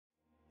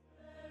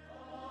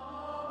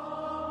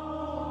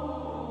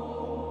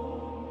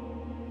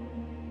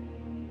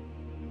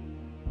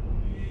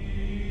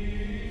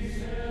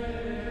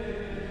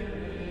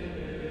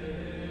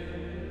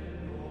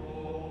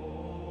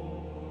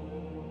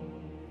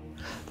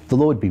The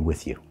Lord be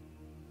with you.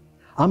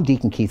 I'm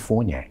Deacon Keith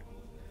Fournier,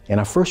 and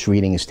our first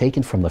reading is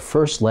taken from the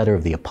first letter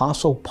of the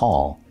Apostle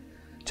Paul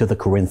to the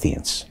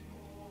Corinthians.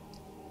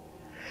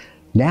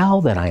 Now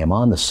that I am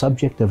on the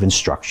subject of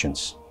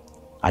instructions,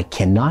 I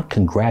cannot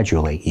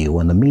congratulate you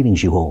on the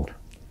meetings you hold.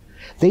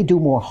 They do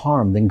more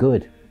harm than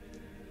good.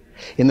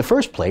 In the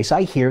first place,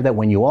 I hear that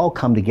when you all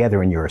come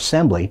together in your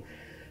assembly,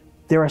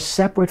 there are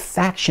separate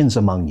factions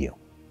among you.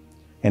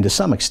 And to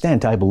some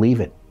extent, I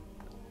believe it.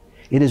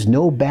 It is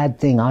no bad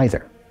thing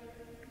either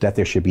that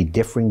there should be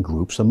differing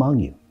groups among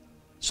you,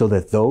 so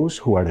that those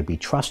who are to be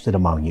trusted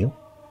among you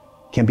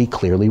can be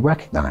clearly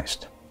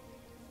recognized.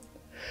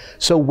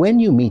 So when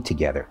you meet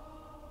together,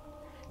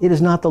 it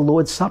is not the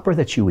Lord's Supper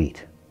that you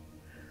eat.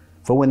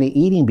 For when the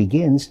eating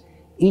begins,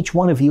 each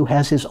one of you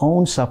has his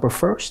own supper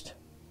first.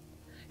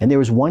 And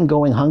there is one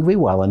going hungry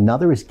while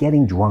another is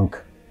getting drunk.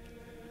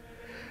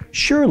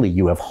 Surely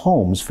you have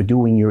homes for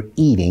doing your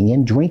eating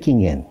and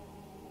drinking in.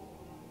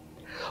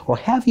 Or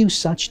have you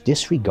such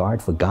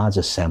disregard for God's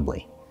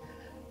assembly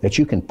that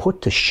you can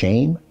put to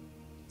shame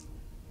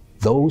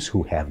those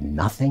who have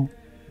nothing?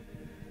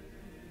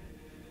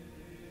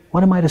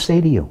 What am I to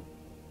say to you?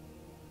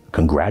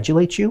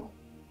 Congratulate you?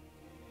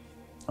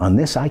 On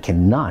this I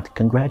cannot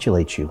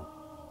congratulate you.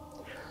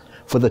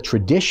 For the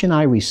tradition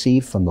I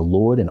received from the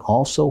Lord and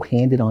also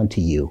handed on to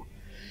you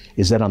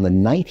is that on the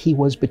night he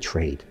was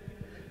betrayed,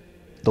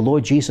 the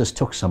Lord Jesus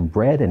took some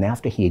bread, and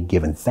after he had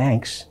given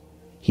thanks,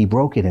 he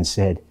broke it and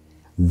said,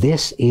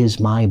 "This is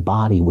my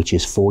body which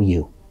is for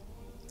you.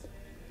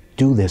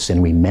 Do this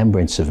in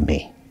remembrance of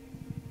me."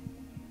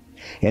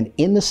 And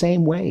in the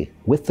same way,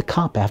 with the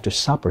cup after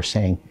supper,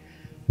 saying,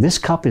 "This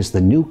cup is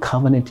the new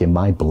covenant in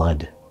my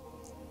blood.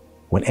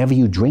 Whenever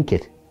you drink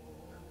it,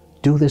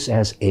 do this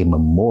as a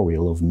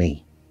memorial of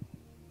me.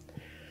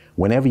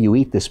 Whenever you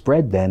eat this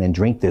bread then and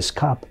drink this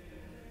cup,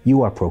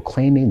 you are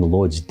proclaiming the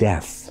Lord's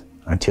death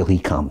until he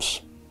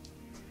comes.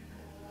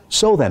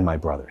 So then, my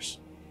brothers,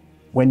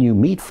 when you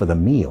meet for the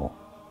meal,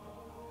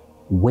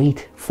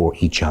 wait for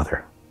each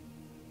other."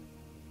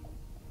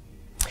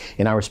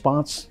 And our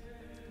response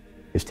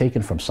is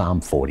taken from Psalm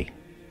 40.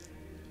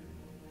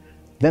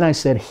 Then I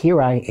said,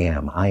 "Here I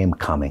am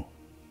coming.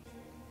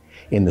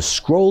 In the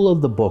scroll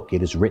of the book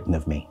it is written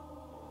of me,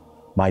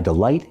 my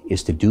delight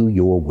is to do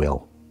your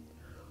will.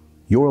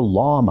 Your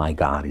law, my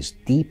God, is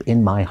deep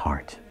in my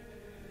heart.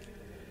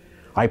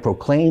 I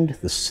proclaimed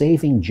the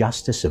saving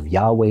justice of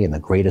Yahweh in the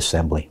great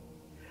assembly.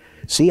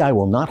 See, I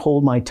will not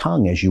hold my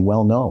tongue, as you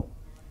well know.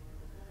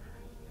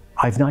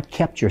 I've not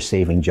kept your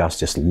saving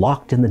justice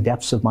locked in the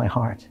depths of my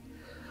heart,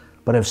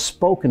 but have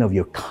spoken of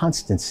your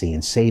constancy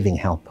and saving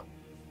help.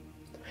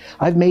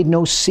 I've made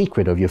no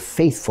secret of your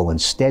faithful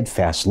and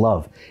steadfast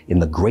love in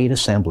the great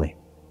assembly.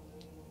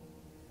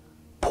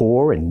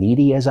 Poor and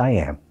needy as I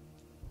am,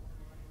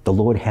 the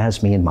Lord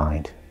has me in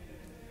mind.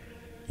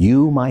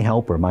 You, my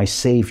helper, my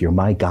Savior,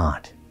 my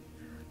God,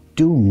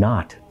 do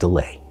not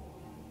delay."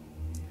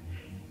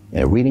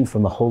 And a reading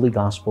from the Holy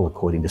Gospel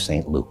according to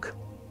St. Luke.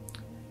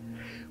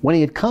 When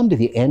he had come to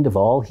the end of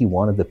all he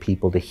wanted the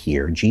people to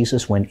hear,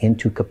 Jesus went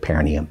into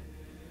Capernaum.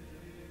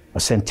 A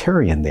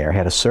centurion there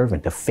had a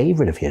servant, a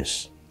favorite of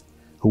his,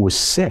 who was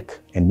sick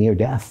and near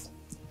death.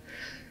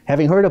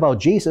 Having heard about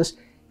Jesus,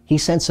 he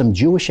sent some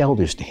Jewish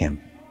elders to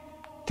him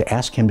to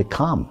ask him to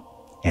come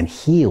and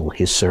heal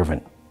his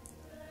servant.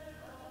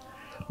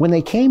 When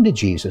they came to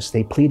Jesus,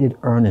 they pleaded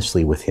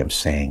earnestly with him,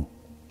 saying,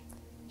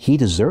 "He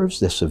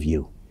deserves this of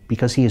you,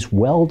 because he is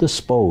well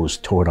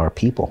disposed toward our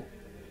people.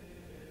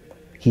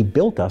 He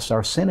built us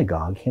our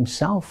synagogue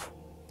himself."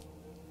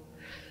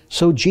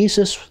 So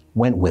Jesus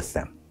went with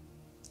them,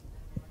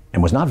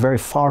 and was not very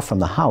far from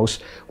the house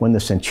when the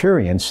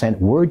centurion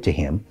sent word to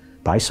him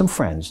by some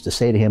friends to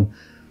say to him,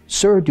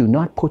 "Sir, do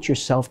not put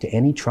yourself to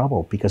any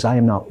trouble, because I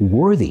am not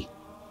worthy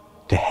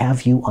to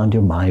have you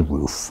under my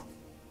roof.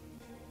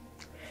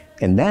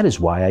 And that is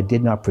why I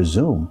did not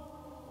presume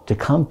to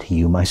come to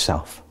you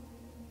myself.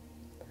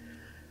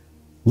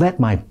 Let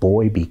my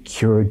boy be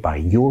cured by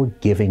your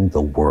giving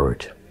the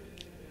word.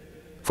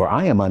 For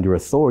I am under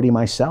authority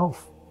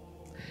myself,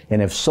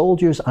 and have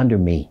soldiers under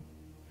me.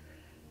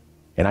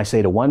 And I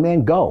say to one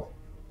man, 'Go,'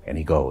 and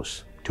he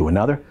goes. To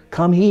another,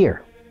 'Come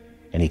here,'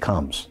 and he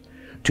comes.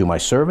 To my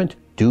servant,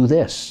 'Do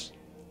this,'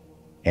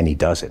 and he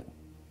does it."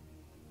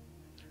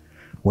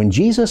 When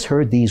Jesus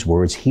heard these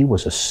words, he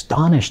was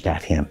astonished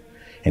at him,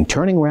 and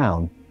turning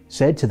round,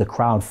 said to the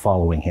crowd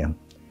following him,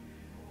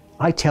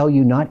 "I tell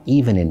you, not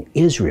even in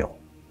Israel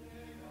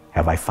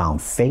have I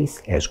found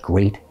faith as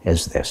great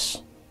as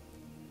this."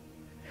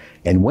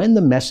 And when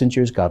the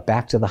messengers got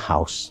back to the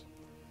house,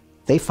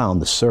 they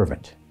found the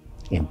servant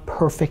in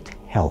perfect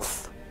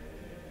health.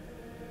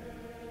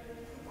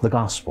 The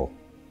Gospel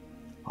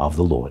of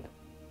the Lord.